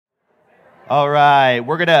All right,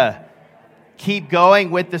 we're going to keep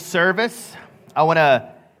going with the service. I want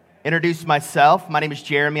to introduce myself. My name is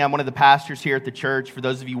Jeremy. I'm one of the pastors here at the church. For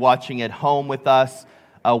those of you watching at home with us,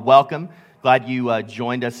 welcome. Glad you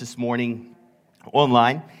joined us this morning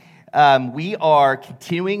online. We are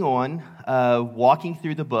continuing on walking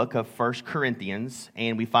through the book of 1 Corinthians,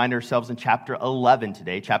 and we find ourselves in chapter 11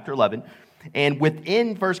 today, chapter 11. And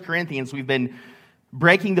within 1 Corinthians, we've been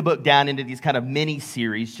breaking the book down into these kind of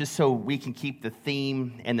mini-series just so we can keep the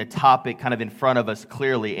theme and the topic kind of in front of us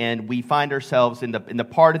clearly. And we find ourselves in the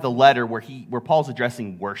part of the letter where Paul's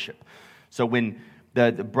addressing worship. So when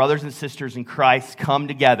the brothers and sisters in Christ come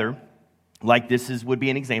together, like this would be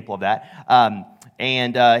an example of that,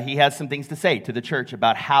 and he has some things to say to the church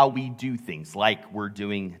about how we do things like we're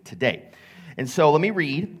doing today. And so let me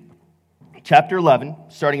read chapter 11,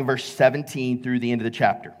 starting in verse 17 through the end of the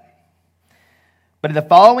chapter. But in the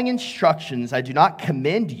following instructions, I do not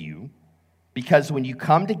commend you, because when you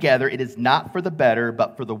come together, it is not for the better,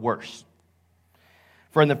 but for the worse.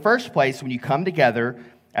 For in the first place, when you come together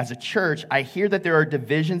as a church, I hear that there are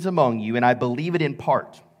divisions among you, and I believe it in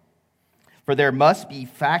part. For there must be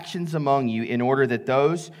factions among you in order that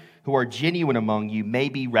those who are genuine among you may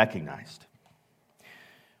be recognized.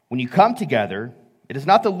 When you come together, it is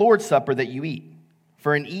not the Lord's Supper that you eat.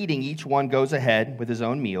 For in eating, each one goes ahead with his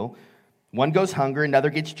own meal. One goes hungry, another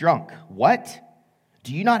gets drunk. What?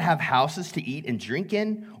 Do you not have houses to eat and drink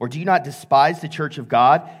in? Or do you not despise the church of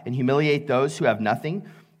God and humiliate those who have nothing?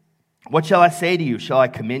 What shall I say to you? Shall I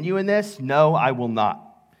commend you in this? No, I will not.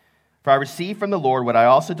 For I received from the Lord what I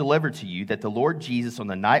also delivered to you, that the Lord Jesus, on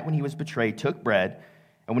the night when he was betrayed, took bread,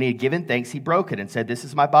 and when he had given thanks, he broke it and said, "This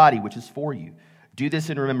is my body, which is for you. Do this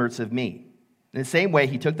in remembrance of me." In the same way,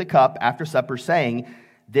 he took the cup after supper, saying,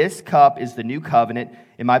 "This cup is the new covenant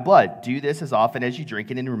in my blood. Do this as often as you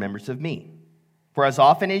drink it in remembrance of me. For as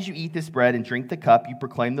often as you eat this bread and drink the cup, you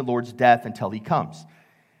proclaim the Lord's death until he comes.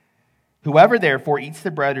 Whoever therefore eats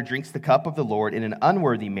the bread or drinks the cup of the Lord in an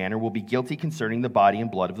unworthy manner will be guilty concerning the body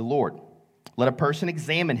and blood of the Lord. Let a person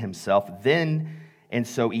examine himself, then and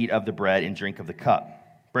so eat of the bread and drink of the cup.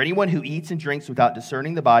 For anyone who eats and drinks without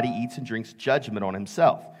discerning the body eats and drinks judgment on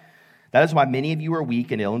himself. That is why many of you are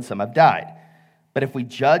weak and ill, and some have died. But if we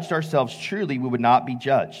judged ourselves truly, we would not be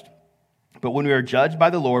judged. But when we are judged by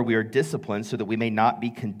the Lord, we are disciplined so that we may not be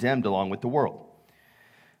condemned along with the world.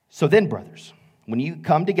 So then, brothers, when you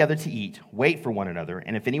come together to eat, wait for one another.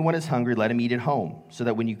 And if anyone is hungry, let him eat at home, so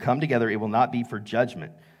that when you come together, it will not be for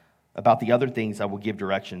judgment. About the other things, I will give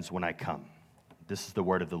directions when I come." This is the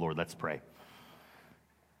word of the Lord. Let's pray.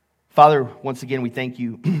 Father, once again, we thank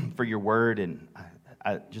you for your word. And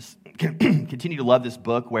I just continue to love this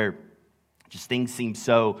book where just things seem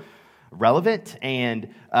so relevant, and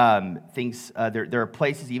things. There are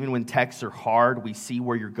places, even when texts are hard, we see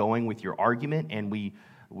where you're going with your argument, and we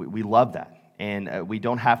love that. And we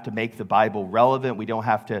don't have to make the Bible relevant. We don't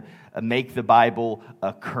have to make the Bible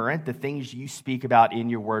current. The things you speak about in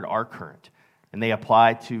your word are current, and they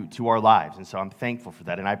apply to our lives. And so I'm thankful for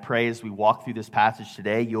that. And I pray as we walk through this passage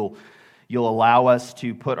today, you'll allow us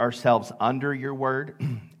to put ourselves under your word,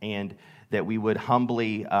 and that we would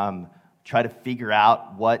humbly try to figure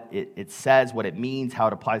out what it says, what it means, how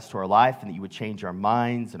it applies to our life, and that you would change our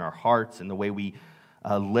minds and our hearts and the way we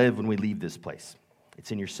live when we leave this place.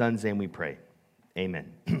 It's in your Son's name we pray.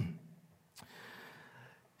 Amen.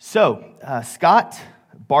 So, Scott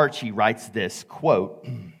Barchi writes this, quote,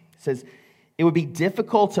 says, "It would be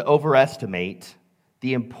difficult to overestimate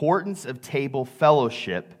the importance of table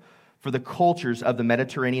fellowship for the cultures of the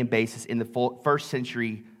Mediterranean basin in the first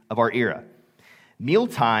century of our era. Meal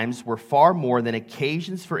times were far more than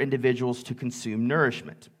occasions for individuals to consume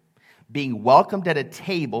nourishment. Being welcomed at a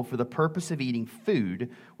table for the purpose of eating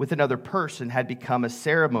food with another person had become a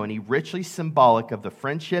ceremony richly symbolic of the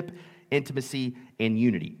friendship, intimacy, and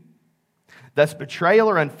unity. Thus, betrayal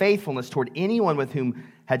or unfaithfulness toward anyone with whom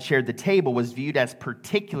had shared the table was viewed as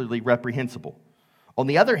particularly reprehensible. On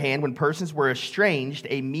the other hand, when persons were estranged,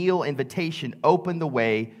 a meal invitation opened the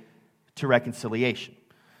way to reconciliation."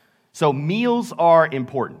 So meals are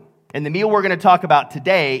important. And the meal we're going to talk about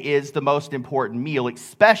today is the most important meal,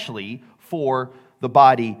 especially for the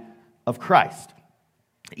body of Christ.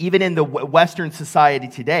 Even in the Western society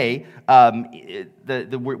today,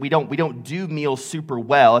 we don't do meals super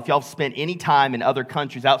well. If y'all have spent any time in other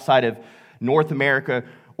countries outside of North America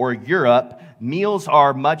or Europe, meals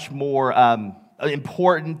are much more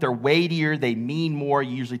important. They're weightier. They mean more.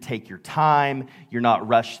 You usually take your time. You're not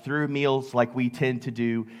rushed through meals like we tend to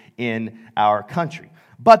do in our country.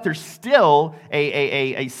 But there's still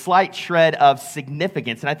a slight shred of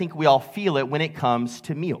significance, and I think we all feel it when it comes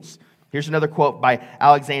to meals. Here's another quote by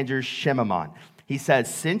Alexander Shemamon. He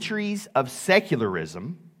says, "Centuries of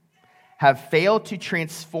secularism have failed to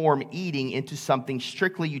transform eating into something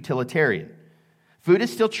strictly utilitarian. Food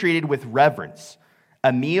is still treated with reverence.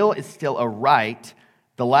 A meal is still a rite,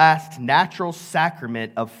 the last natural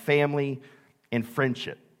sacrament of family and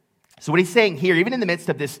friendship." So what he's saying here, even in the midst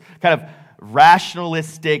of this kind of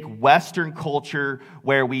rationalistic Western culture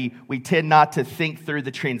where we tend not to think through the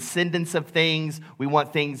transcendence of things, we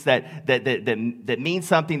want things that mean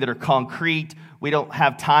something, that are concrete. We don't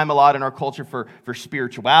have time a lot in our culture for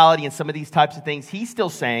spirituality and some of these types of things. He's still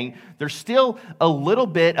saying there's still a little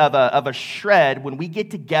bit of a shred when we get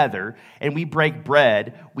together and we break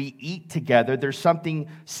bread, we eat together. There's something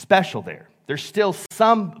special there. There's still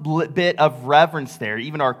some bit of reverence there.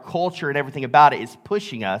 Even our culture and everything about it is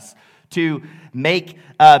pushing us to make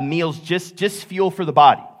meals just fuel for the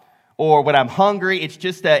body. Or when I'm hungry, it's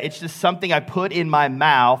just something I put in my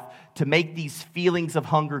mouth to make these feelings of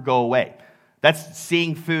hunger go away. That's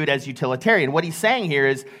seeing food as utilitarian. What he's saying here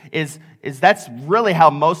is that's really how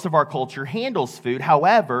most of our culture handles food.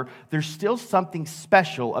 However, there's still something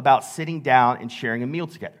special about sitting down and sharing a meal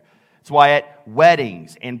together. It's why at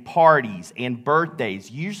weddings and parties and birthdays,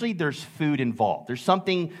 usually there's food involved. There's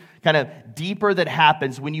something kind of deeper that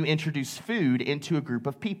happens when you introduce food into a group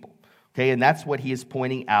of people. Okay, and that's what he is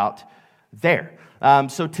pointing out there.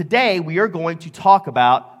 So today we are going to talk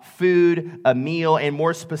about food, a meal, and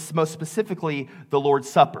most specifically, the Lord's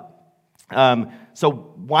Supper. So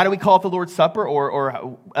why do we call it the Lord's Supper?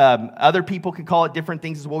 Or other people can call it different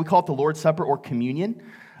things as well. We call it the Lord's Supper or communion.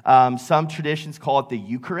 Some traditions call it the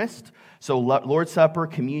Eucharist. So Lord's Supper,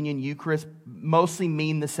 communion, Eucharist mostly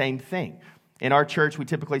mean the same thing. In our church, we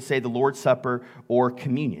typically say the Lord's Supper or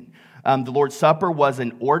communion. The Lord's Supper was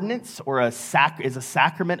an ordinance or is a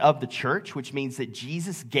sacrament of the church, which means that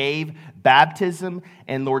Jesus gave baptism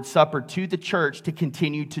and Lord's Supper to the church to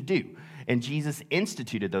continue to do. And Jesus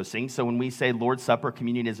instituted those things. So when we say Lord's Supper,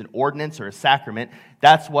 communion is an ordinance or a sacrament,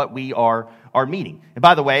 that's what we are meaning. And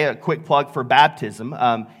by the way, a quick plug for baptism.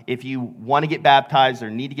 If you want to get baptized or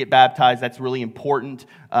need to get baptized, that's really important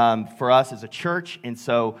for us as a church. And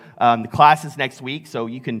so the class is next week. So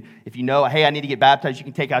you can, if you know, hey, I need to get baptized, you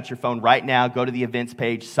can take out your phone right now, go to the events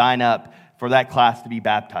page, sign up for that class to be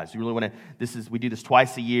baptized. We really want to, we do this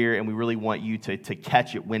twice a year, and we really want you to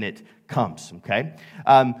catch it when it comes, okay?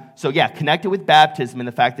 So yeah, connected with baptism and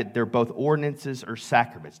the fact that they're both ordinances or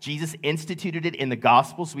sacraments. Jesus instituted it in the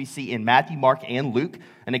Gospels. We see in Matthew, Mark, and Luke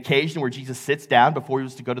an occasion where Jesus sits down before he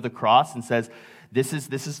was to go to the cross and says, this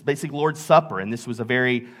is basically Lord's Supper, and this was a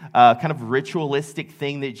very kind of ritualistic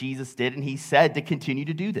thing that Jesus did, and he said to continue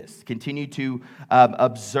to do this, continue to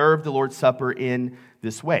observe the Lord's Supper in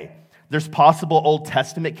this way. There's possible Old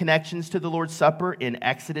Testament connections to the Lord's Supper in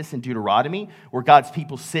Exodus and Deuteronomy, where God's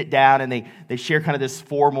people sit down and they share kind of this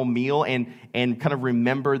formal meal and kind of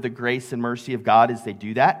remember the grace and mercy of God as they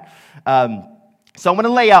do that. So I'm going to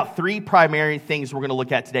lay out three primary things we're going to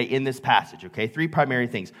look at today in this passage, okay? Three primary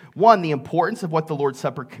things. One, the importance of what the Lord's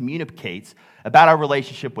Supper communicates about our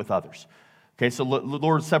relationship with others. Okay, so the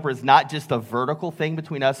Lord's Supper is not just a vertical thing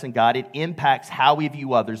between us and God. It impacts how we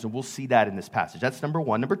view others, and we'll see that in this passage. That's number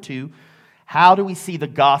one. Number two, how do we see the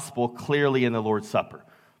gospel clearly in the Lord's Supper?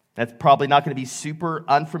 That's probably not going to be super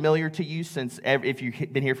unfamiliar to you if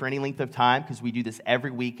you've been here for any length of time, because we do this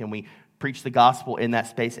every week, and we preach the gospel in that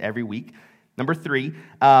space every week. Number three,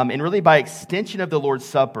 and really by extension of the Lord's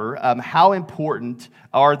Supper, how important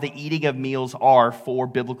the eating of meals are for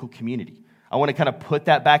biblical community. I want to kind of put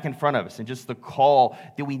that back in front of us and just the call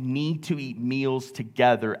that we need to eat meals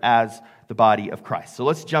together as the body of Christ. So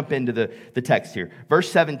let's jump into the text here.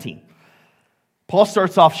 Verse 17. Paul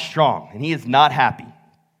starts off strong, and he is not happy.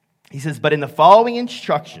 He says, but in the following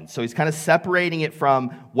instructions, so he's kind of separating it from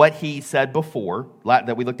what he said before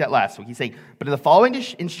that we looked at last week. He's saying, but in the following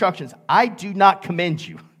instructions, I do not commend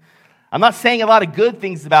you. I'm not saying a lot of good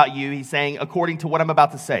things about you. He's saying according to what I'm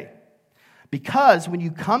about to say. Because when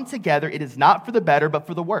you come together, it is not for the better, but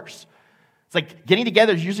for the worse. It's like getting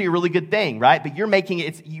together is usually a really good thing, right? But you're making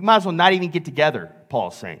it, you might as well not even get together,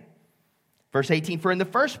 Paul's saying. Verse 18, for in the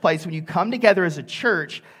first place, when you come together as a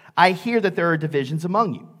church, I hear that there are divisions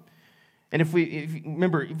among you. And if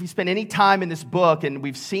we spend any time in this book, and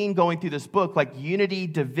we've seen going through this book, like unity,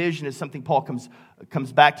 division is something Paul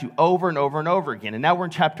comes back to over and over and over again. And now we're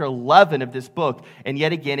in chapter 11 of this book, and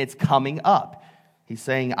yet again, it's coming up. He's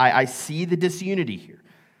saying, I see the disunity here.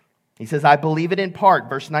 He says, I believe it in part,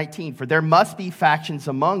 verse 19, for there must be factions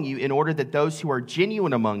among you in order that those who are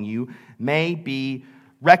genuine among you may be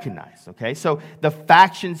recognized. Okay, so the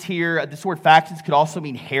factions here, this word factions could also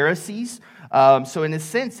mean heresies. So in a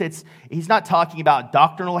sense, he's not talking about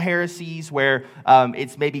doctrinal heresies where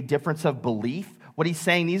it's maybe difference of belief. What he's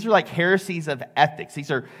saying, these are like heresies of ethics.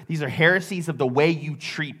 These are heresies of the way you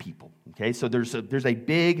treat people. Okay, so there's a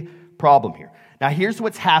big problem here. Now here's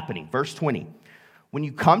what's happening. Verse 20. When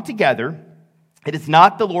you come together, it is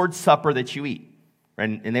not the Lord's Supper that you eat.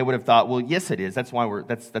 And they would have thought, well, yes, it is. That's why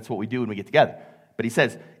that's what we do when we get together. But he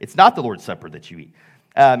says, it's not the Lord's Supper that you eat.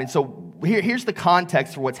 And so here's the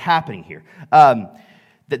context for what's happening here.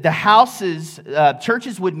 The houses,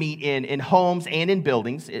 churches would meet in homes and in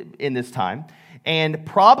buildings in this time. And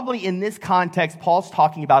probably in this context, Paul's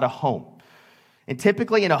talking about a home. And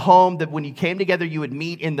typically in a home, that when you came together, you would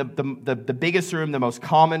meet in the biggest room, the most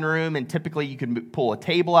common room, and typically you could pull a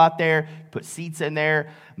table out there, put seats in there.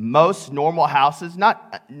 Most normal houses,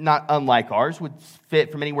 not unlike ours, would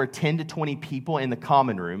fit from anywhere 10 to 20 people in the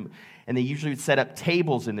common room. And they usually would set up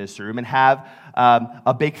tables in this room and have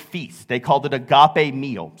a big feast. They called it agape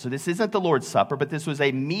meal. So this isn't the Lord's Supper, but this was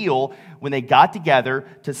a meal when they got together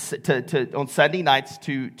to on Sunday nights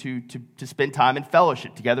to spend time in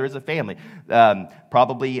fellowship together as a family.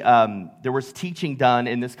 Probably there was teaching done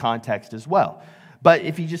in this context as well. But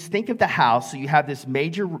if you just think of the house, so you have this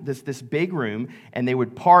this big room, and they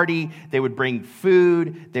would party, they would bring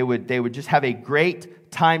food, they would just have a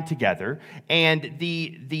great time together. And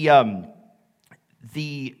the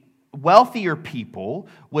wealthier people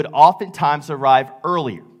would oftentimes arrive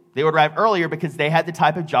earlier. They would arrive earlier because they had the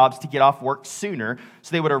type of jobs to get off work sooner.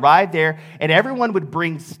 So they would arrive there, and everyone would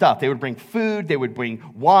bring stuff. They would bring food. They would bring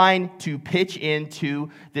wine to pitch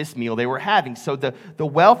into this meal they were having. So the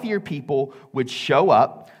wealthier people would show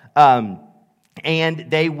up, and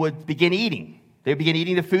they would begin eating. They would begin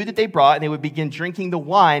eating the food that they brought, and they would begin drinking the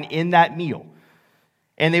wine in that meal.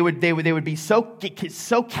 And they would be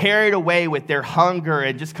so carried away with their hunger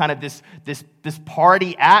and just kind of this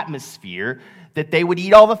party atmosphere that they would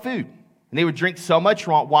eat all the food. And they would drink so much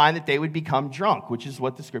wine that they would become drunk, which is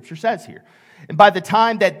what the scripture says here. And by the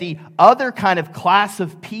time that the other kind of class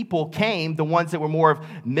of people came, the ones that were more of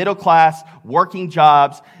middle class, working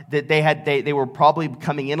jobs, that they were probably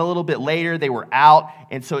coming in a little bit later, they were out,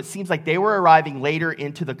 and so it seems like they were arriving later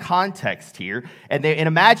into the context here. And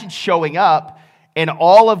imagine showing up and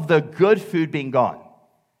all of the good food being gone,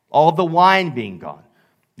 all of the wine being gone.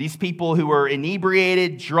 These people who were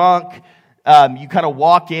inebriated, drunk, you kind of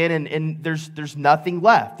walk in and there's nothing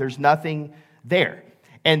left. There's nothing there.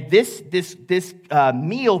 And this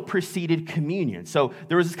meal preceded communion. So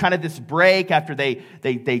there was kind of this break after they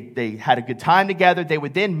had a good time together. They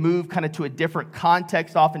would then move kind of to a different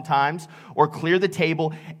context oftentimes, or clear the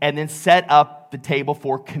table and then set up the table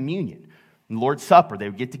for communion. The Lord's Supper, they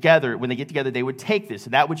would get together. When they get together, they would take this,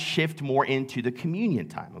 and that would shift more into the communion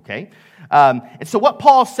time, okay? And so what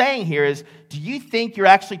Paul's saying here is, do you think you're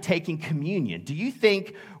actually taking communion? Do you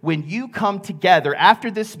think when you come together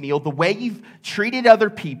after this meal, the way you've treated other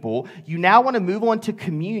people, you now want to move on to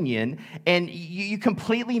communion, and you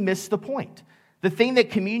completely miss the point? The thing that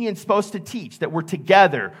communion's supposed to teach, that we're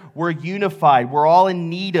together, we're unified, we're all in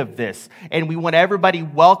need of this, and we want everybody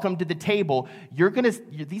welcome to the table.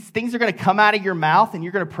 These things are going to come out of your mouth, and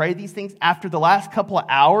you're going to pray these things after the last couple of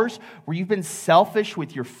hours where you've been selfish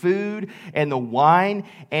with your food and the wine,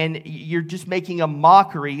 and you're just making a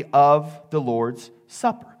mockery of the Lord's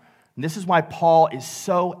Supper. And this is why Paul is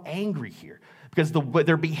so angry here. Because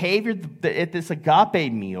their behavior at this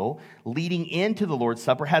agape meal leading into the Lord's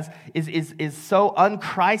Supper is so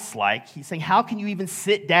un-Christ-like. He's saying, how can you even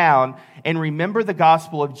sit down and remember the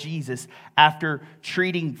gospel of Jesus after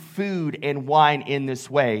treating food and wine in this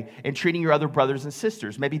way, and treating your other brothers and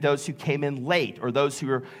sisters, maybe those who came in late, or those who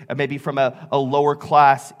are maybe from a lower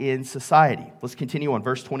class in society? Let's continue on,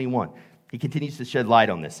 verse 21. He continues to shed light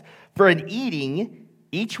on this. For in eating,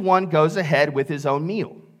 each one goes ahead with his own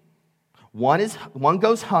meal. One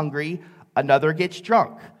goes hungry, another gets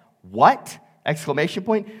drunk. What? Exclamation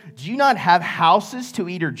point. Do you not have houses to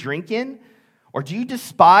eat or drink in? Or do you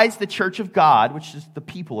despise the church of God, which is the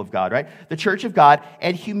people of God, right? The church of God,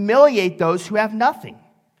 and humiliate those who have nothing?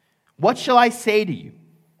 What shall I say to you?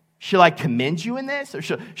 Shall I commend you in this? Or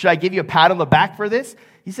should I give you a pat on the back for this?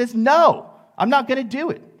 He says, no, I'm not going to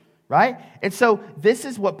do it, right? And so this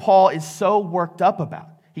is what Paul is so worked up about.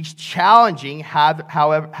 He's challenging how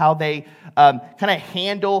they kind of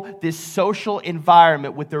handle this social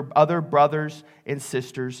environment with their other brothers and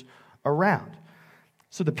sisters around.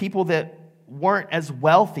 So the people that weren't as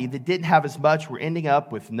wealthy, that didn't have as much, were ending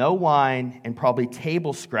up with no wine and probably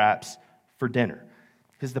table scraps for dinner.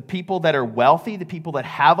 Because the people that are wealthy, the people that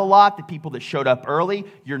have a lot, the people that showed up early,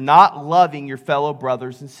 you're not loving your fellow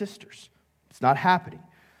brothers and sisters. It's not happening.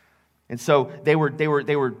 And so they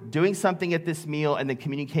were doing something at this meal and then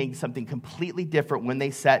communicating something completely different when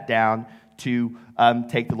they sat down to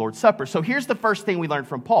take the Lord's Supper. So here's the first thing we learned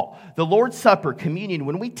from Paul. The Lord's Supper, communion,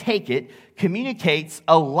 when we take it, communicates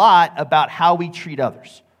a lot about how we treat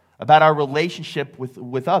others, about our relationship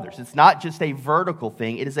with others. It's not just a vertical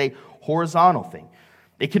thing, it is a horizontal thing.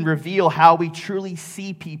 It can reveal how we truly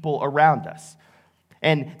see people around us.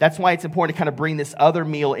 And that's why it's important to kind of bring this other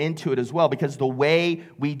meal into it as well, because the way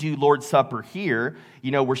we do Lord's Supper here,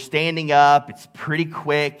 we're standing up, it's pretty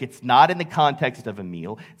quick, it's not in the context of a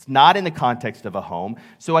meal, it's not in the context of a home.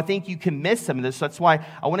 So I think you can miss some of this. That's why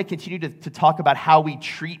I want to continue to talk about how we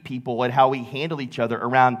treat people and how we handle each other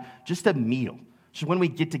around just a meal. Just when we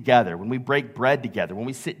get together, when we break bread together, when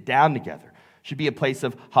we sit down together. Should be a place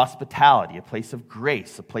of hospitality, a place of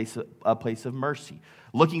grace, a place of mercy.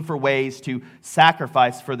 Looking for ways to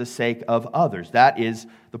sacrifice for the sake of others. That is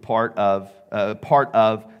the part of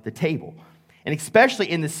the table. And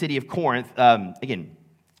especially in the city of Corinth, again,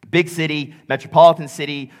 big city, metropolitan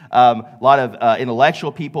city, a lot of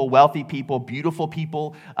intellectual people, wealthy people, beautiful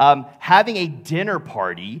people. Having a dinner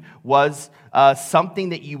party was something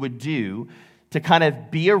that you would do to kind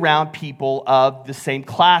of be around people of the same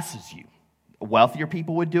class as you. Wealthier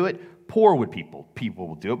people would do it, poor people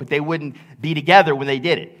would do it, but they wouldn't be together when they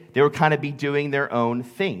did it. They would kind of be doing their own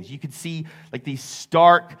things. You could see like these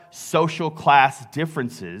stark social class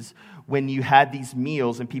differences when you had these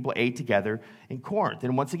meals and people ate together in Corinth.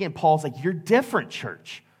 And once again, Paul's like, you're different,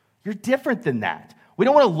 church. You're different than that. We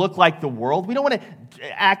don't want to look like the world. We don't want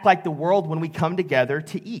to act like the world when we come together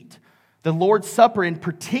to eat. The Lord's Supper in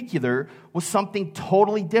particular was something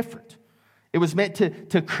totally different. It was meant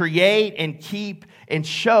to create and keep and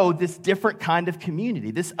show this different kind of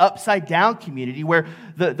community, this upside-down community where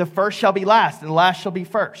the first shall be last and the last shall be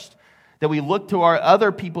first. That we look to our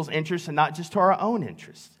other people's interests and not just to our own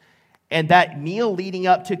interests. And that meal leading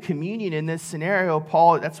up to communion in this scenario,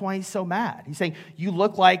 Paul, that's why he's so mad. He's saying, you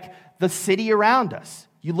look like the city around us.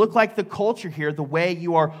 You look like the culture here, the way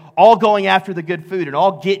you are all going after the good food and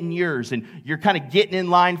all getting yours, and you're kind of getting in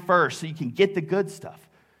line first so you can get the good stuff.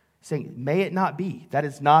 Saying, may it not be. That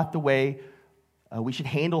is not the way we should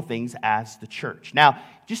handle things as the church. Now,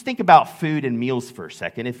 just think about food and meals for a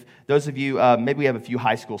second. If those of you, maybe we have a few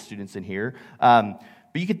high school students in here, but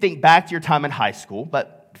you could think back to your time in high school,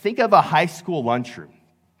 but think of a high school lunchroom,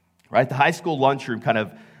 right? The high school lunchroom kind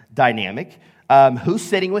of dynamic. Who's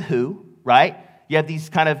sitting with who, right? You have these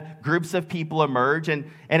kind of groups of people emerge, and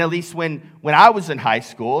at least when I was in high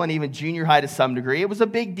school, and even junior high to some degree, it was a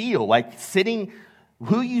big deal. Like sitting...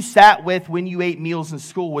 Who you sat with when you ate meals in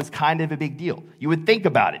school was kind of a big deal. You would think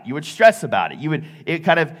about it. You would stress about it.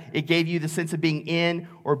 It gave you the sense of being in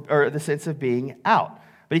or the sense of being out.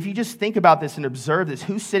 But if you just think about this and observe this,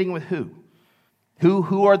 who's sitting with who?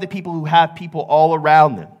 Who are the people who have people all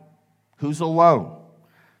around them? Who's alone?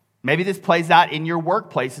 Maybe this plays out in your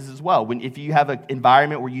workplaces as well. If you have an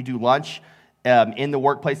environment where you do lunch in the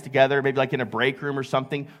workplace together, maybe like in a break room or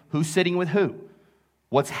something, who's sitting with who?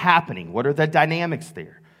 What's happening? What are the dynamics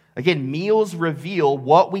there? Again, meals reveal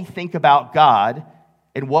what we think about God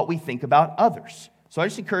and what we think about others. So I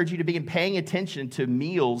just encourage you to begin paying attention to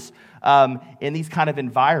meals in these kind of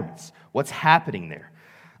environments. What's happening there?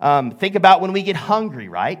 Think about when we get hungry,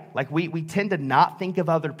 right? Like we tend to not think of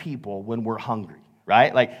other people when we're hungry,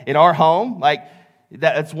 right? Like in our home, like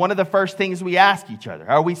that's one of the first things we ask each other.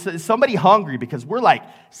 Is somebody hungry? Because we're like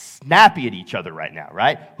snappy at each other right now,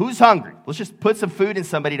 right? Who's hungry? Let's just put some food in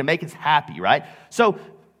somebody to make us happy, right? So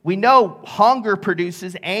we know hunger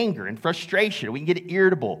produces anger and frustration. We can get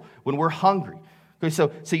irritable when we're hungry. Okay,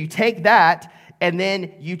 so you take that and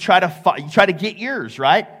then you try to get yours,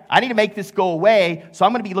 right? I need to make this go away, so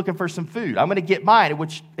I'm going to be looking for some food. I'm going to get mine,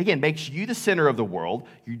 which, again, makes you the center of the world.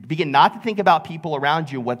 You begin not to think about people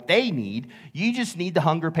around you, what they need. You just need the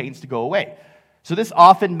hunger pains to go away. So this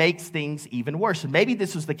often makes things even worse. And maybe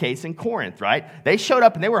this was the case in Corinth, right? They showed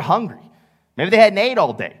up and they were hungry. Maybe they hadn't ate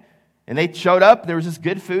all day. And they showed up, there was this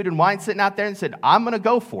good food and wine sitting out there and said, I'm going to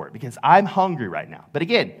go for it because I'm hungry right now. But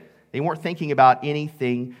again, they weren't thinking about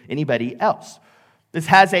anybody else. This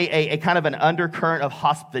has a kind of an undercurrent of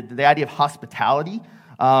the idea of hospitality.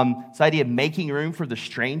 It's the idea of making room for the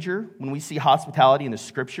stranger. When we see hospitality in the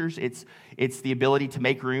scriptures, it's the ability to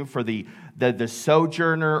make room for the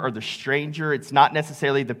sojourner or the stranger. It's not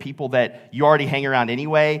necessarily the people that you already hang around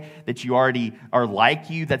anyway, that you already are like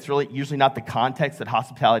you. That's really usually not the context that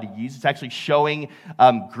hospitality uses. It's actually showing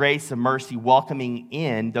grace and mercy, welcoming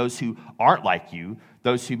in those who aren't like you,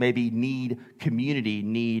 those who maybe need community,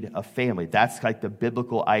 need a family. That's like the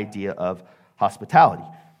biblical idea of hospitality.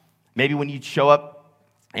 Maybe when you show up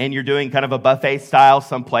and you're doing kind of a buffet style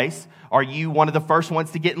someplace, are you one of the first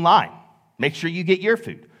ones to get in line? Make sure you get your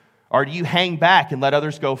food. Or do you hang back and let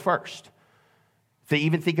others go first? To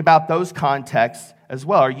even think about those contexts as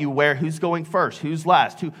well. Are you aware who's going first, who's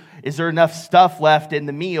last? Is there enough stuff left in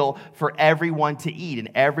the meal for everyone to eat and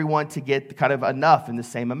everyone to get kind of enough in the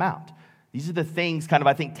same amount? These are the things kind of,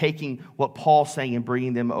 I think, taking what Paul's saying and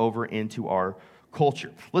bringing them over into our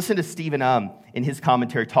culture. Listen to Stephen in his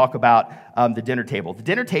commentary talk about the dinner table. The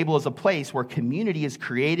dinner table is a place where community is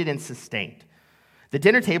created and sustained. The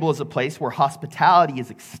dinner table is a place where hospitality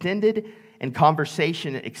is extended and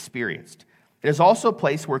conversation experienced. It is also a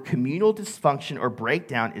place where communal dysfunction or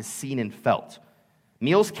breakdown is seen and felt.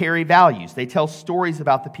 Meals carry values. They tell stories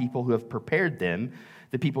about the people who have prepared them,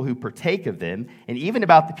 the people who partake of them, and even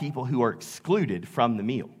about the people who are excluded from the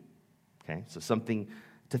meal. Okay, so something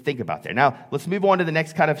to think about there. Now, let's move on to the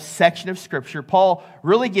next kind of section of Scripture. Paul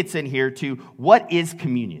really gets in here to what is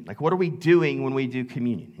communion? Like, what are we doing when we do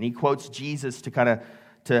communion? And he quotes Jesus to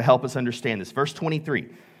help us understand this. Verse 23.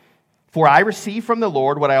 For I received from the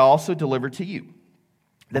Lord what I also delivered to you,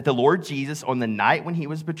 that the Lord Jesus, on the night when he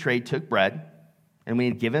was betrayed, took bread, and when he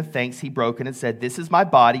had given thanks, he broke it and said, "This is my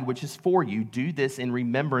body, which is for you. Do this in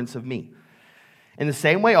remembrance of me." In the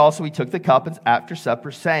same way also he took the cup after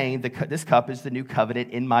supper, saying, "This cup is the new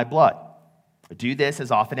covenant in my blood. Do this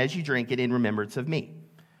as often as you drink it in remembrance of me.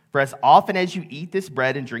 For as often as you eat this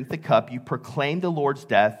bread and drink the cup, you proclaim the Lord's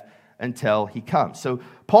death until he comes." So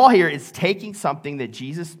Paul here is taking something that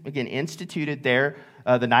Jesus, again, instituted there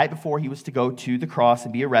the night before he was to go to the cross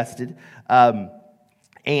and be arrested.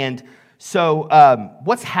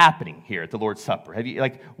 What's happening here at the Lord's Supper? I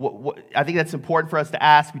think that's important for us to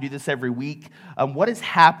ask. We do this every week. What is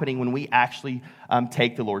happening when we actually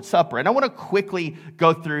take the Lord's Supper? And I want to quickly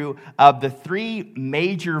go through the three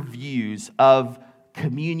major views of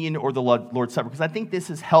communion or the Lord's Supper, because I think this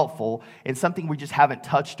is helpful and something we just haven't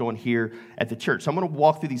touched on here at the church. So I'm going to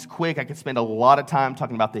walk through these quick. I could spend a lot of time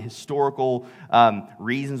talking about the historical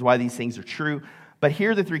reasons why these things are true. But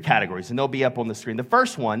here are the three categories, and they'll be up on the screen. The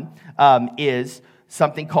first one is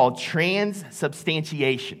something called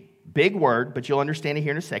transubstantiation. Big word, but you'll understand it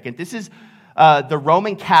here in a second. This is the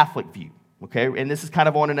Roman Catholic view, okay? And this is kind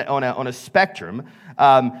of on a spectrum.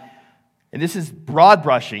 And this is broad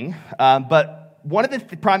brushing, but one of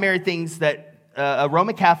the primary things that a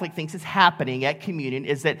Roman Catholic thinks is happening at communion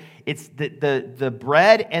is that it's the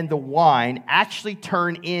bread and the wine actually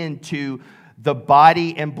turn into the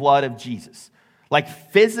body and blood of Jesus. Like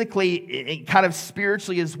physically and kind of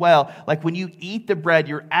spiritually as well. Like when you eat the bread,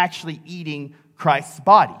 you're actually eating Christ's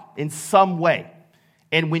body in some way.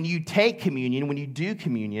 And when you take communion, when you do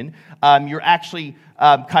communion, you're actually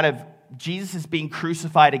Jesus is being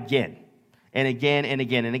crucified again. And again, and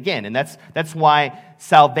again, and again. And that's why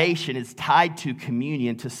salvation is tied to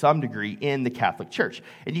communion to some degree in the Catholic Church.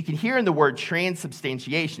 And you can hear in the word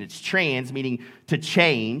transubstantiation, it's trans, meaning to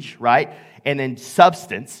change, right? And then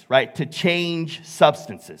substance, right? To change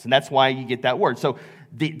substances. And that's why you get that word. So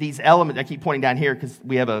these elements, I keep pointing down here because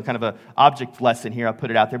we have a kind of an object lesson here. I'll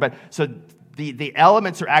put it out there. But so the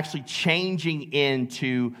elements are actually changing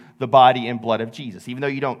into the body and blood of Jesus. Even though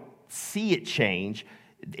you don't see it change,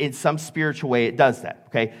 in some spiritual way, it does that,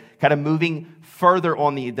 okay? Kind of moving further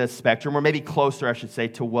on the spectrum, or maybe closer, I should say,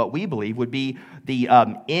 to what we believe would be the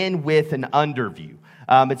in, with, and under view.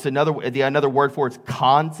 It's another word for it's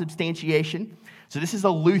consubstantiation. So this is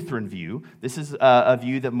a Lutheran view. This is a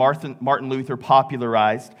view that Martin Luther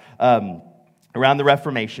popularized around the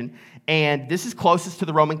Reformation. And this is closest to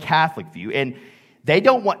the Roman Catholic view. And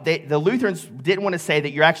the Lutherans didn't want to say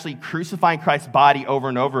that you're actually crucifying Christ's body over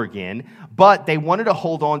and over again, but they wanted to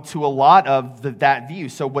hold on to a lot of that view.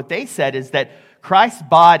 So what they said is that Christ's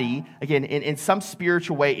body, again, in some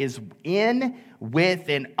spiritual way, is in, with,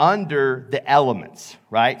 and under the elements,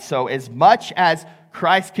 right? So as much as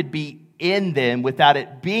Christ could be in them without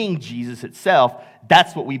it being Jesus itself,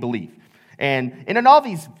 that's what we believe. And in all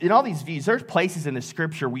these views, there's places in the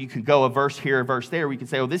Scripture where you can go a verse here, a verse there, where you can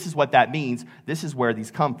say, oh, this is what that means. This is where these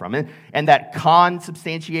come from. And that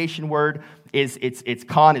consubstantiation word is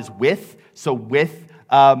con is with, so with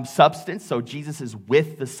substance. So Jesus is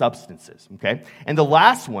with the substances, okay? And the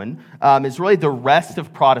last one is really the rest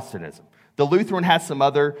of Protestantism. The Lutheran has some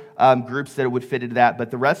other groups that would fit into that, but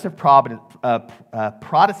the rest of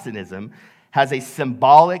Protestantism has a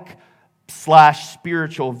symbolic /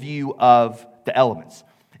 spiritual view of the elements.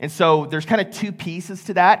 And so there's kind of two pieces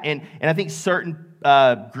to that, and I think certain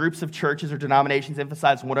groups of churches or denominations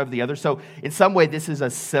emphasize one over the other. So in some way, this is a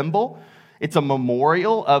symbol, It's a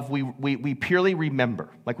memorial of we purely remember.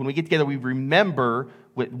 Like when we get together, we remember,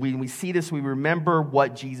 when we see this, we remember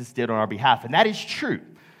what Jesus did on our behalf. And that is true.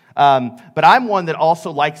 But I'm one that also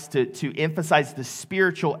likes to emphasize the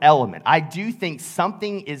spiritual element. I do think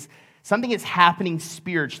something is happening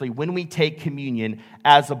spiritually when we take communion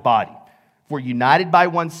as a body. We're united by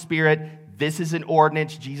one Spirit. This is an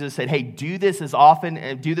ordinance. Jesus said, hey, do this often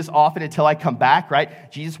until I come back,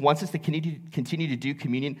 right? Jesus wants us to continue to do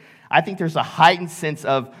communion. I think there's a heightened sense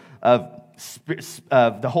of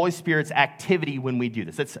the Holy Spirit's activity when we do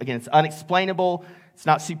this. It's unexplainable. It's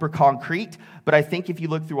not super concrete. But I think if you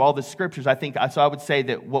look through all the scriptures, I would say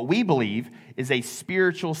that what we believe is a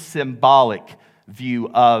spiritual, symbolic view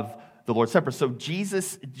of the Lord's Supper. So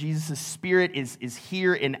Jesus' Spirit is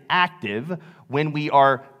here and active when we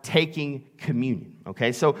are taking communion.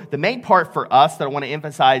 Okay, so the main part for us that I want to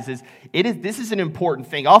emphasize is this is an important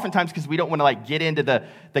thing. Oftentimes, because we don't want to get into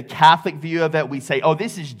the Catholic view of it, we say, oh,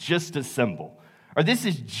 this is just a symbol, or this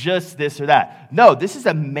is just this or that. No, this is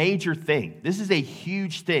a major thing. This is a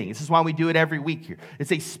huge thing. This is why we do it every week here.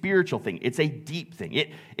 It's a spiritual thing. It's a deep thing.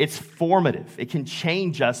 It's formative. It can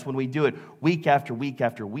change us when we do it week after week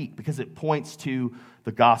after week because it points to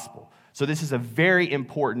the gospel. So this is a very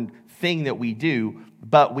important thing that we do,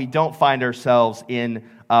 but we don't find ourselves in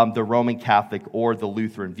the Roman Catholic or the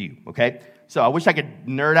Lutheran view, okay? So I wish I could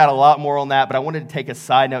nerd out a lot more on that, but I wanted to take a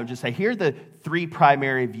side note and just say, here are the three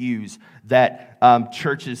primary views that how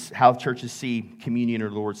churches see communion or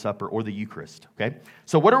the Lord's Supper or the Eucharist, okay?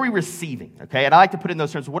 So what are we receiving, okay? And I like to put in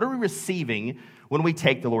those terms, what are we receiving when we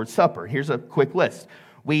take the Lord's Supper? Here's a quick list.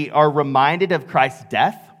 We are reminded of Christ's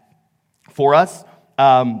death for us.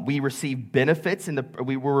 We receive benefits,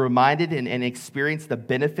 we were reminded and experienced the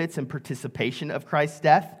benefits and participation of Christ's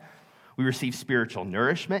death. We receive spiritual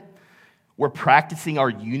nourishment. We're practicing our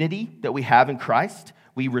unity that we have in Christ.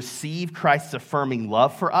 We receive Christ's affirming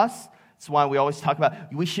love for us. That's why we always talk about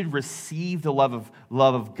we should receive the love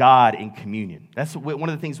of God in communion. That's one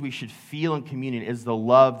of the things we should feel in communion is the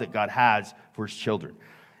love that God has for his children.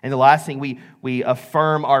 And the last thing, we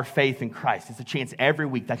affirm our faith in Christ. It's a chance every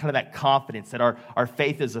week, that confidence that our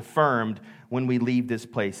faith is affirmed when we leave this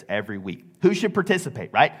place every week. Who should participate,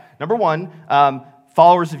 right? Number one,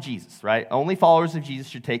 followers of Jesus, right? Only followers of Jesus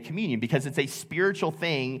should take communion because it's a spiritual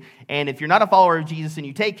thing. And if you're not a follower of Jesus and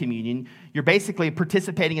you take communion, you're basically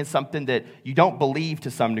participating in something that you don't believe to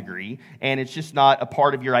some degree, and it's just not a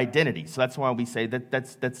part of your identity. So that's why we say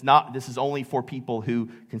this is only for people who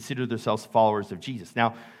consider themselves followers of Jesus.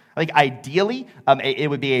 Now, I think ideally, it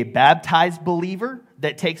would be a baptized believer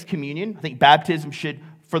that takes communion. I think baptism should,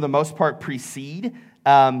 for the most part, precede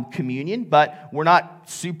communion, but we're not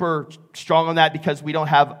super strong on that because we don't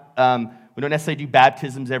necessarily do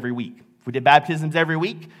baptisms every week. If we did baptisms every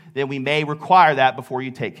week, then we may require that before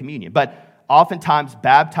you take communion. But oftentimes,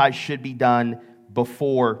 baptized should be done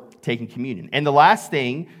before taking communion. And the last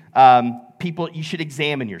thing, you should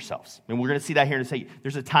examine yourselves. And we're going to see that here in a second.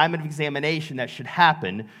 There's a time of examination that should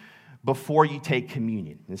happen before you take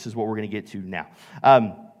communion. This is what we're going to get to now.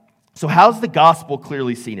 So how's the gospel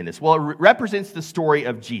clearly seen in this? Well, it represents the story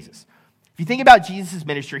of Jesus. If you think about Jesus'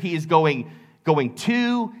 ministry, he is going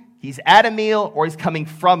to, he's at a meal, or he's coming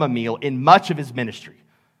from a meal in much of his ministry.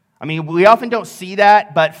 I mean, we often don't see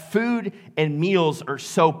that, but food and meals are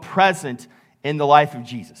so present in the life of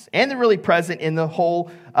Jesus. And they're really present in the whole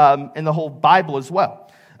Bible as well.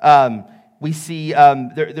 We see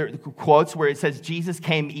there quotes where it says Jesus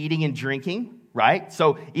came eating and drinking. Right?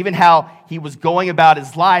 So even how he was going about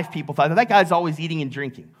his life, people thought, that guy's always eating and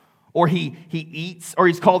drinking. Or he eats, or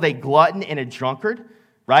he's called a glutton and a drunkard,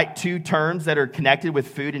 right? Two terms that are connected with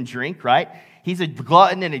food and drink, right? He's a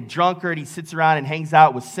glutton and a drunkard. He sits around and hangs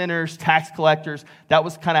out with sinners, tax collectors. That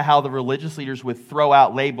was kind of how the religious leaders would throw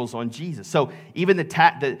out labels on Jesus. So even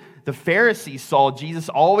the Pharisees saw Jesus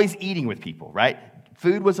always eating with people, right?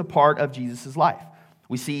 Food was a part of Jesus' life.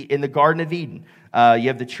 We see in the Garden of Eden, you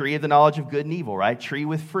have the tree of the knowledge of good and evil, right? Tree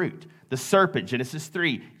with fruit. The serpent, Genesis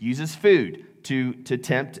 3, uses food to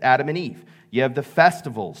tempt Adam and Eve. You have the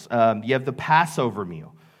festivals. You have the Passover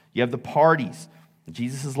meal. You have the parties.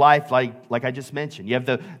 Jesus' life, like I just mentioned. You have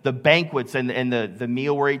the banquets and the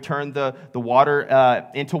meal where he turned the water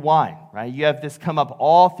into wine, right? You have this come up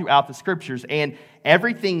all throughout the scriptures, and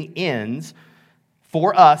everything ends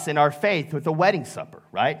for us in our faith with a wedding supper,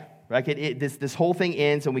 right? Right? This whole thing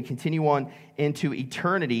ends, and we continue on into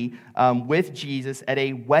eternity with Jesus at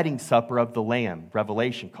a wedding supper of the Lamb,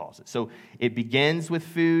 Revelation calls it. So it begins with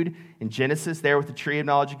food in Genesis there with the tree of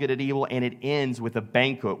knowledge of good and evil, and it ends with a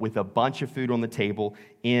banquet with a bunch of food on the table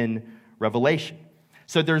in Revelation.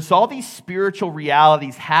 So there's all these spiritual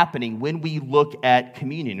realities happening when we look at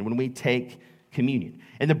communion and when we take communion.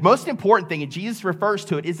 And the most important thing, and Jesus refers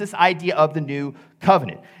to it, is this idea of the new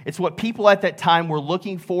covenant. It's what people at that time were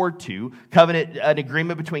looking forward to, covenant, an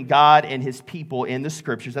agreement between God and his people in the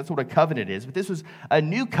scriptures. That's what a covenant is. But this was a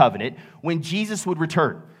new covenant when Jesus would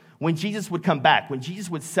return, when Jesus would come back, when Jesus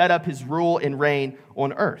would set up his rule and reign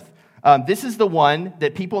on earth. This is the one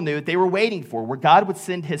that people knew that they were waiting for, where God would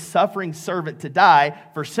send his suffering servant to die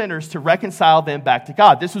for sinners to reconcile them back to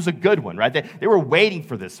God. This was a good one, right? They were waiting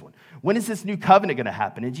for this one. When is this new covenant going to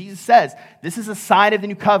happen? And Jesus says, this is a sign of the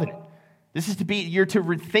new covenant. This is you're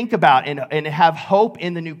to think about and have hope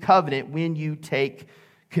in the new covenant when you take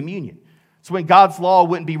communion. So when God's law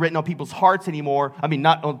wouldn't be written on people's hearts anymore,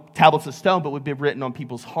 not on tablets of stone, but would be written on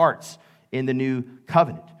people's hearts in the new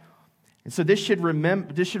covenant. And so this should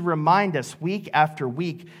remind us week after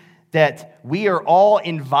week that we are all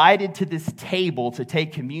invited to this table to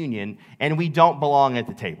take communion, and we don't belong at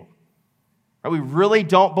the table. Right? We really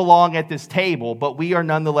don't belong at this table, but we are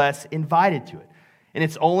nonetheless invited to it. And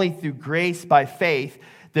it's only through grace by faith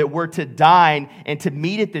that we're to dine and to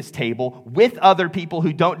meet at this table with other people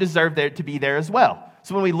who don't deserve to be there as well.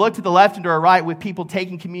 So when we look to the left and to our right with people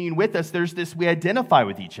taking communion with us, there's this, we identify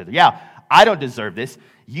with each other. Yeah, I don't deserve this.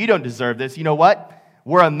 You don't deserve this. You know what?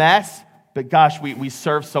 We're a mess, but gosh, we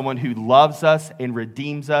serve someone who loves us and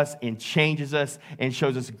redeems us and changes us and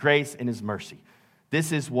shows us grace and his mercy.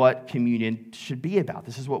 This is what communion should be about.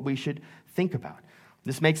 This is what we should think about.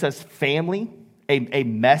 This makes us family, a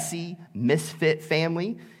messy, misfit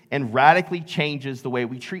family, and radically changes the way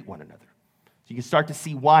we treat one another. So you can start to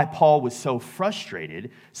see why Paul was so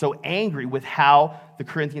frustrated, so angry with how the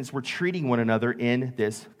Corinthians were treating one another in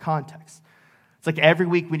this context. It's like every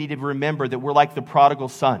week we need to remember that we're like the prodigal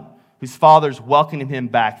son, whose father's welcoming him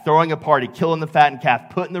back, throwing a party, killing the fattened calf,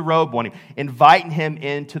 putting the robe on him, inviting him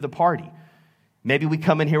into the party. Maybe we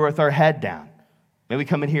come in here with our head down. Maybe we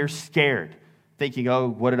come in here scared, thinking, oh,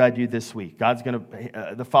 what did I do this week?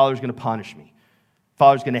 The Father's going to punish me. The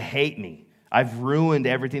Father's going to hate me. I've ruined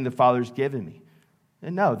everything the Father's given me.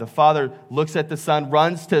 And no, the Father looks at the Son,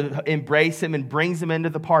 runs to embrace him, and brings him into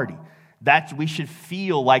the party. We should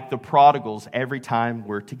feel like the prodigals every time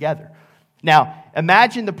we're together. Now,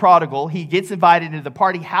 imagine the prodigal. He gets invited into the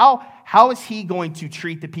party. How is he going to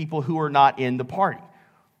treat the people who are not in the party?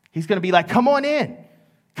 He's going to be like, come on in.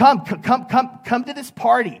 Come to this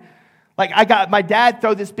party. Like, I got my dad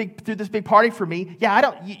threw this big party for me.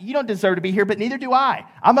 Yeah, you don't deserve to be here, but neither do I.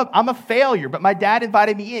 I'm a failure, but my dad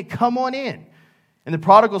invited me in. Come on in. And the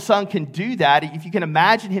prodigal son can do that, if you can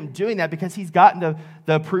imagine him doing that, because he's gotten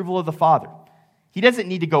the approval of the Father. He doesn't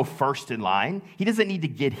need to go first in line. He doesn't need to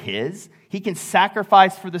get his. He can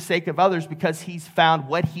sacrifice for the sake of others because he's found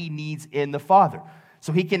what he needs in the Father.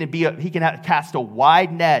 So he can cast a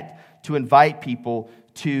wide net to invite people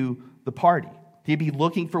to the party. He'd be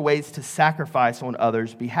looking for ways to sacrifice on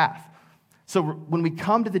others' behalf. So when we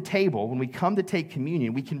come to the table, when we come to take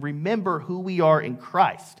communion, we can remember who we are in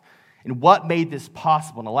Christ and what made this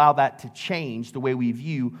possible, and allow that to change the way we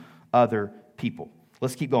view other people.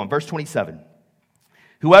 Let's keep going. Verse 27.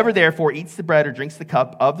 Whoever therefore eats the bread or drinks the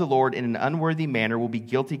cup of the Lord in an unworthy manner will be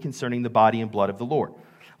guilty concerning the body and blood of the Lord.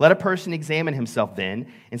 Let a person examine himself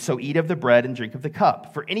then, and so eat of the bread and drink of the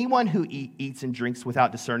cup. For anyone who eats and drinks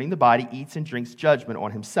without discerning the body eats and drinks judgment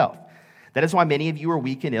on himself. That is why many of you are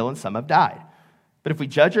weak and ill, and some have died. But if we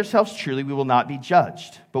judge ourselves truly, we will not be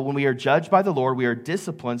judged. But when we are judged by the Lord, we are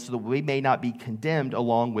disciplined so that we may not be condemned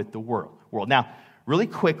along with the world. Now, really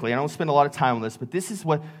quickly, I don't want to spend a lot of time on this, but this is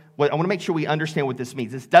what I want to make sure we understand what this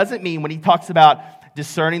means. This doesn't mean when he talks about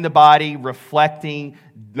discerning the body, reflecting,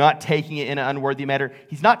 not taking it in an unworthy manner,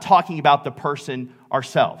 he's not talking about the person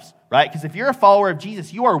ourselves, right? Because if you're a follower of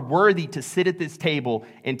Jesus, you are worthy to sit at this table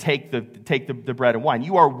and take the bread and wine.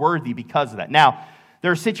 You are worthy because of that. Now,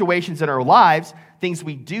 there are situations in our lives, things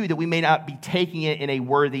we do that we may not be taking it in a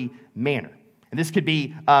worthy manner. And this could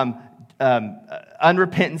be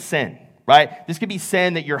unrepentant sin, right? This could be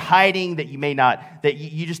sin that you're hiding, that you may not, that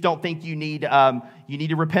you just don't think you need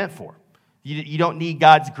to repent for. You don't need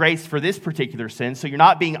God's grace for this particular sin, so you're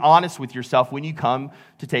not being honest with yourself when you come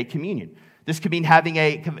to take communion. This could mean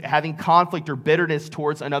having conflict or bitterness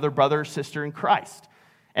towards another brother or sister in Christ,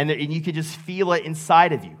 and you could just feel it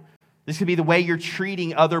inside of you. This could be the way you're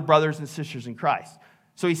treating other brothers and sisters in Christ.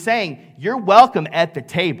 So he's saying, you're welcome at the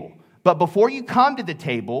table, but before you come to the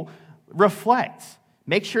table, reflect.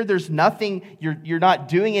 Make sure there's nothing, you're not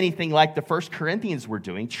doing anything like the First Corinthians were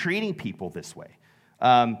doing, treating people this way.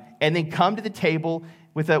 And then come to the table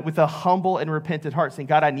with a humble and repentant heart, saying,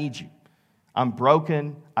 God, I need you. I'm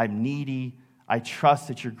broken. I'm needy. I trust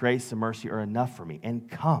that your grace and mercy are enough for me, and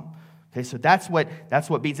come. Okay, so that's what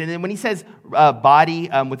means. And then when he says body,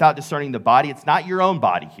 without discerning the body, it's not your own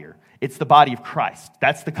body here. It's the body of Christ.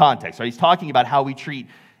 That's the context. Right? He's talking about how we treat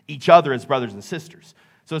each other as brothers and sisters.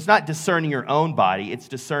 So it's not discerning your own body. It's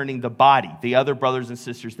discerning the body, the other brothers and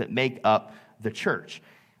sisters that make up the church.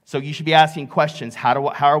 So you should be asking questions. How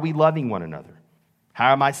are we loving one another?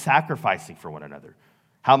 How am I sacrificing for one another?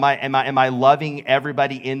 How am I loving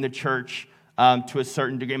everybody in the church to a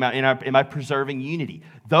certain degree? Am I preserving unity?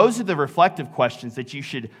 Those are the reflective questions that you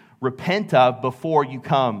should repent of before you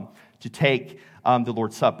come to take the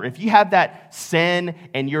Lord's Supper. If you have that sin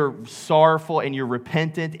and you're sorrowful and you're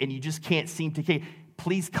repentant and you just can't seem to,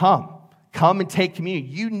 please come. Come and take communion.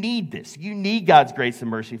 You need this. You need God's grace and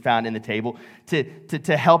mercy found in the table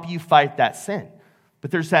to help you fight that sin. But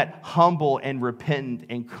there's that humble and repentant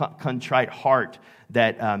and contrite heart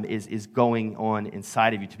that is going on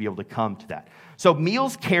inside of you to be able to come to that. So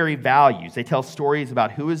meals carry values. They tell stories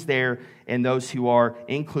about who is there and those who are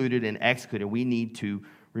included and excluded. We need to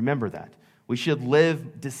remember that. We should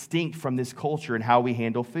live distinct from this culture in how we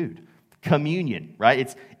handle food. Communion,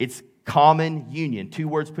 right? It's common union. Two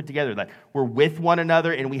words put together. Like we're with one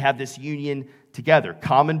another and we have this union together.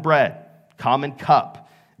 Common bread, common cup,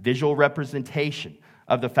 visual representation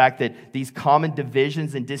of the fact that these common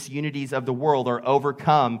divisions and disunities of the world are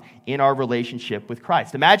overcome in our relationship with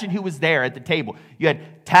Christ. Imagine who was there at the table. You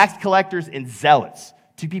had tax collectors and zealots,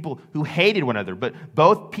 two people who hated one another, but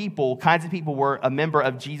both kinds of people were a member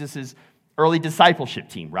of Jesus' early discipleship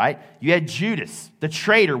team, right? You had Judas, the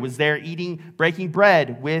traitor, was there breaking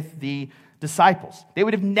bread with the disciples. They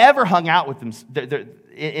would have never hung out with them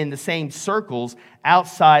in the same circles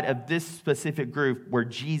outside of this specific group where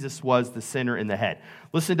Jesus was the center and the head.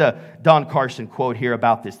 Listen to Don Carson quote here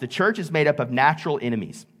about this. The church is made up of natural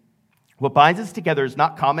enemies. What binds us together is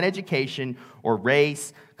not common education or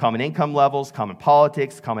race, common income levels, common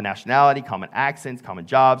politics, common nationality, common accents, common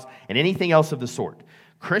jobs, and anything else of the sort.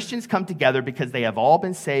 Christians come together because they have all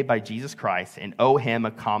been saved by Jesus Christ and owe him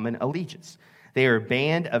a common allegiance. They are a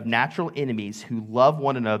band of natural enemies who love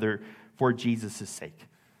one another for Jesus' sake.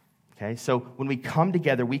 Okay, so when we come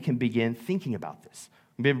together, we can begin thinking about this.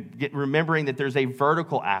 Remembering that there's a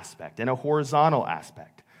vertical aspect and a horizontal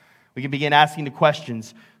aspect. We can begin asking the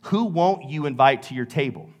questions, who won't you invite to your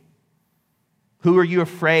table? Who are you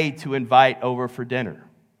afraid to invite over for dinner?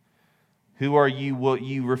 Who will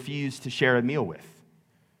you refuse to share a meal with?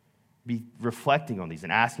 Be reflecting on these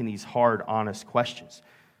and asking these hard, honest questions.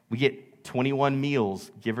 We get 21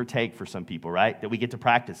 meals, give or take for some people, right? That we get to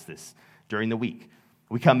practice this during the week.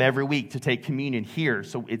 We come every week to take communion here,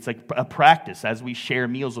 so it's like a practice as we share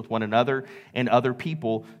meals with one another and other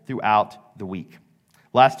people throughout the week.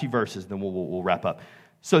 Last two verses, then we'll wrap up.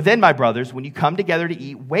 So then, my brothers, when you come together to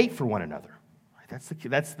eat, wait for one another. That's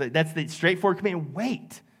the straightforward command.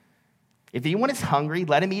 Wait. If anyone is hungry,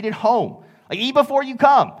 let him eat at home. Like eat before you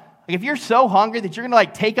come. Like if you're so hungry that you're going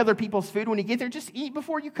to take other people's food when you get there, just eat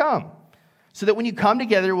before you come. So that when you come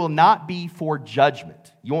together, it will not be for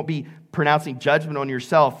judgment. You won't be pronouncing judgment on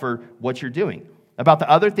yourself for what you're doing. About the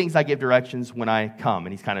other things, I give directions when I come.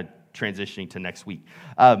 And he's kind of transitioning to next week.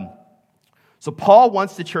 So Paul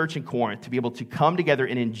wants the church in Corinth to be able to come together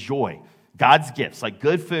and enjoy God's gifts, like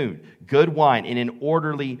good food, good wine, in an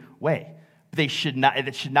orderly way. But it should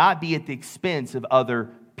not be at the expense of other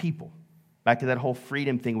people. Back to that whole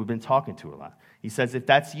freedom thing we've been talking to a lot. He says, if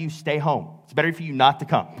that's you, stay home. It's better for you not to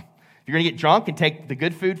come. If you're going to get drunk and take the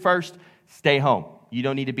good food first, stay home. You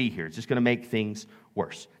don't need to be here. It's just going to make things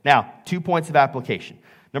worse. Now, 2 points of application.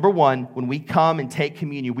 Number one, when we come and take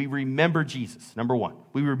communion, we remember Jesus. Number one,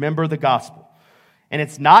 we remember the gospel. And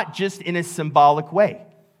it's not just in a symbolic way.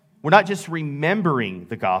 We're not just remembering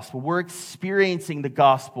the gospel. We're experiencing the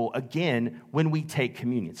gospel again when we take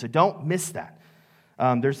communion. So don't miss that.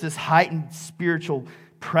 There's this heightened spiritual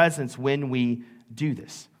presence when we do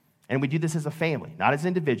this. And we do this as a family, not as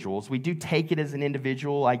individuals. We do take it as an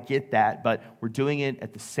individual, I get that, but we're doing it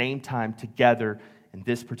at the same time together in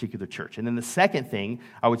this particular church. And then the second thing,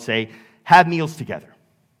 I would say, have meals together.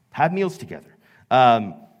 Have meals together.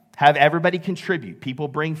 Have everybody contribute. People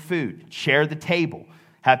bring food. Share the table.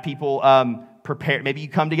 Have people prepare. Maybe you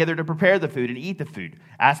come together to prepare the food and eat the food.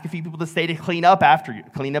 Ask a few people to stay to clean up after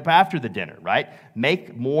the dinner, right?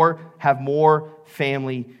 Have more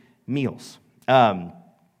family meals.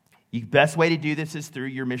 The best way to do this is through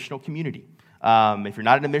your missional community. If you're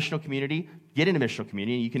not in a missional community, get in a missional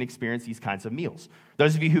community and you can experience these kinds of meals.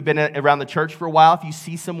 Those of you who've been around the church for a while, if you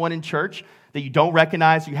see someone in church that you don't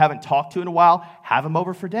recognize, you haven't talked to in a while, have them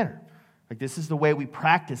over for dinner. Like, this is the way we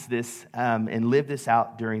practice this and live this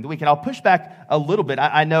out during the week. And I'll push back a little bit.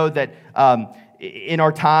 I know that in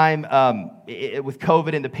our time with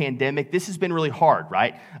COVID and the pandemic, this has been really hard,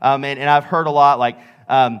 right? And I've heard a lot like,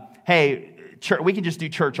 hey, we can just do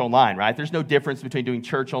church online, right? There's no difference between doing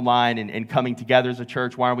church online and coming together as a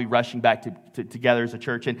church. Why are we rushing back together as a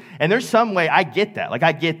church? And there's some way, I get that. Like,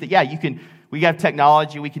 I get that, yeah, we have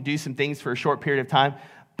technology, we can do some things for a short period of time,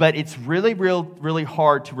 but it's really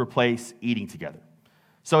hard to replace eating together.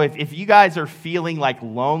 So if you guys are feeling like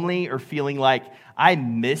lonely or feeling like I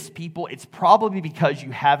miss people, it's probably because you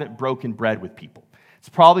haven't broken bread with people. It's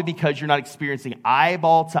probably because you're not experiencing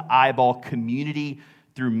eyeball-to-eyeball community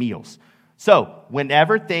through meals. So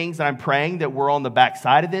whenever things, and I'm praying that we're on the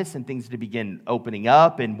backside of this and things to begin opening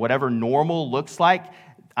up and whatever normal looks like,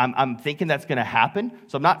 I'm thinking that's going to happen.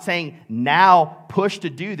 So I'm not saying now push to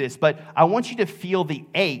do this, but I want you to feel the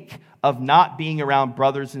ache of not being around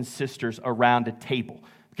brothers and sisters around a table,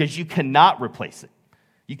 because you cannot replace it.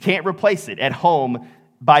 You can't replace it at home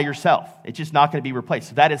by yourself. It's just not going to be replaced.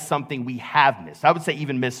 So that is something we have missed. I would say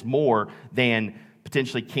even miss more than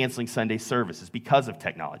potentially canceling Sunday services because of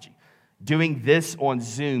technology. Doing this on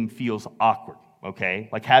Zoom feels awkward, okay?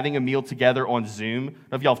 Like having a meal together on Zoom, I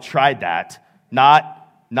don't know if y'all have tried that,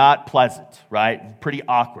 not pleasant, right? Pretty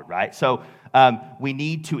awkward, right? So we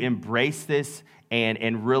need to embrace this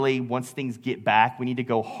and really, once things get back, we need to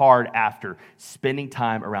go hard after spending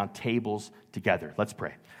time around tables together. Let's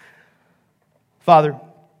pray. Father,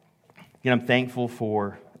 I'm thankful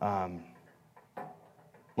for,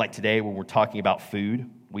 like today when we're talking about food,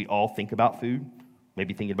 we all think about food.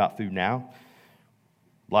 Maybe thinking about food now.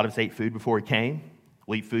 A lot of us ate food before we came.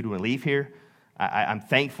 We'll eat food when we leave here. I'm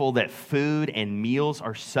thankful that food and meals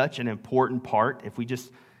are such an important part. If we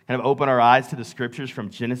just kind of open our eyes to the scriptures from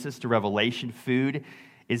Genesis to Revelation, food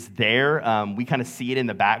is there. We kind of see it in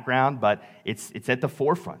the background, but it's at the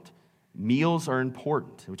forefront. Meals are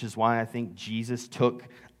important, which is why I think Jesus took,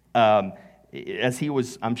 as he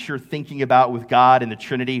was, I'm sure, thinking about with God and the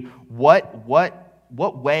Trinity, what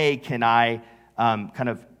way can I kind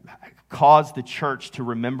of cause the church to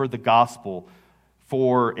remember the gospel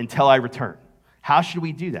until I return? How should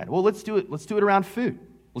we do that? Well, let's do it. Let's do it around food.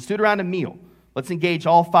 Let's do it around a meal. Let's engage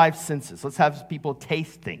all five senses. Let's have people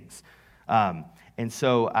taste things. And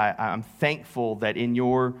so I'm thankful that in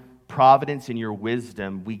your providence and your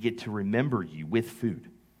wisdom, we get to remember you with food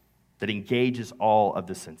that engages all of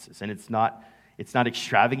the senses. And it's not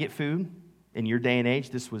extravagant food in your day and age.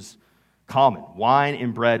 This was common. Wine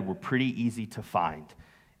and bread were pretty easy to find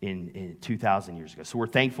in 2,000 years ago. So we're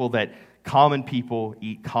thankful that common people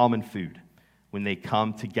eat common food when they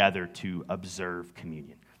come together to observe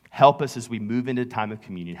communion. Help us as we move into a time of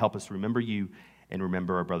communion. Help us remember you and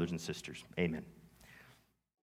remember our brothers and sisters. Amen.